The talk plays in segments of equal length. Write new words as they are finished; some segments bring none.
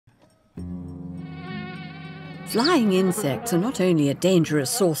Flying insects are not only a dangerous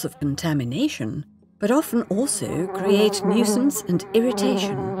source of contamination, but often also create nuisance and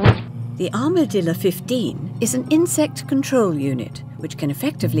irritation. The Armadilha 15 is an insect control unit which can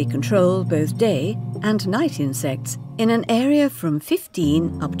effectively control both day and night insects in an area from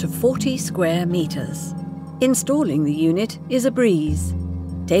 15 up to 40 square meters. Installing the unit is a breeze.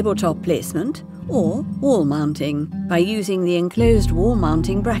 Tabletop placement or wall mounting by using the enclosed wall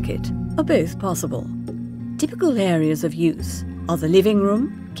mounting bracket are both possible. Typical areas of use are the living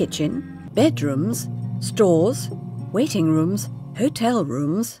room, kitchen, bedrooms, stores, waiting rooms, hotel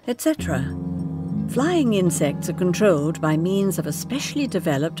rooms, etc. Flying insects are controlled by means of a specially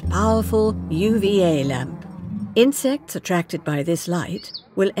developed powerful UVA lamp. Insects attracted by this light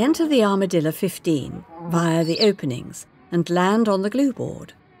will enter the Armadilha 15 via the openings and land on the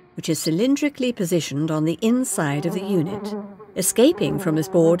glueboard, which is cylindrically positioned on the inside of the unit. Escaping from this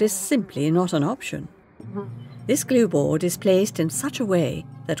board is simply not an option. This glueboard is placed in such a way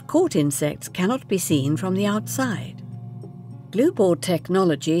that caught insects cannot be seen from the outside. Glueboard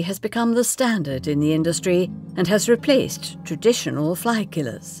technology has become the standard in the industry and has replaced traditional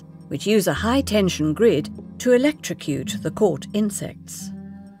flykillers, which use a high-tension grid to electrocute the caught insects.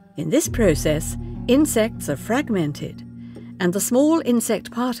 In this process, insects are fragmented, and the small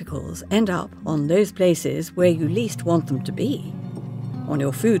insect particles end up on those places where you least want them to be. On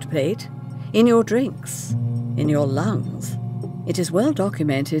your food plate, in your drinks, in your lungs. It is well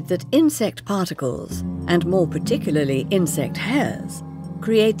documented that insect particles, and more particularly insect hairs,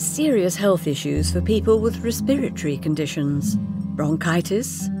 create serious health issues for people with respiratory conditions,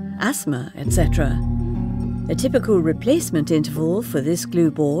 bronchitis, asthma, etc. A typical replacement interval for this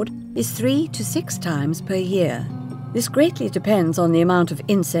glueboard is 3 to 6 times per year. This greatly depends on the amount of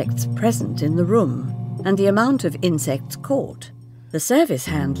insects present in the room and the amount of insects caught. The service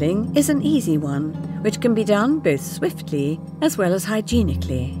handling is an easy one, which can be done both swiftly as well as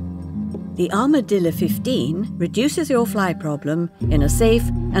hygienically. The Armadilha 15 reduces your fly problem in a safe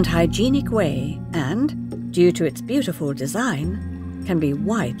and hygienic way and, due to its beautiful design, can be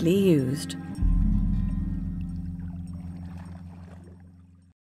widely used.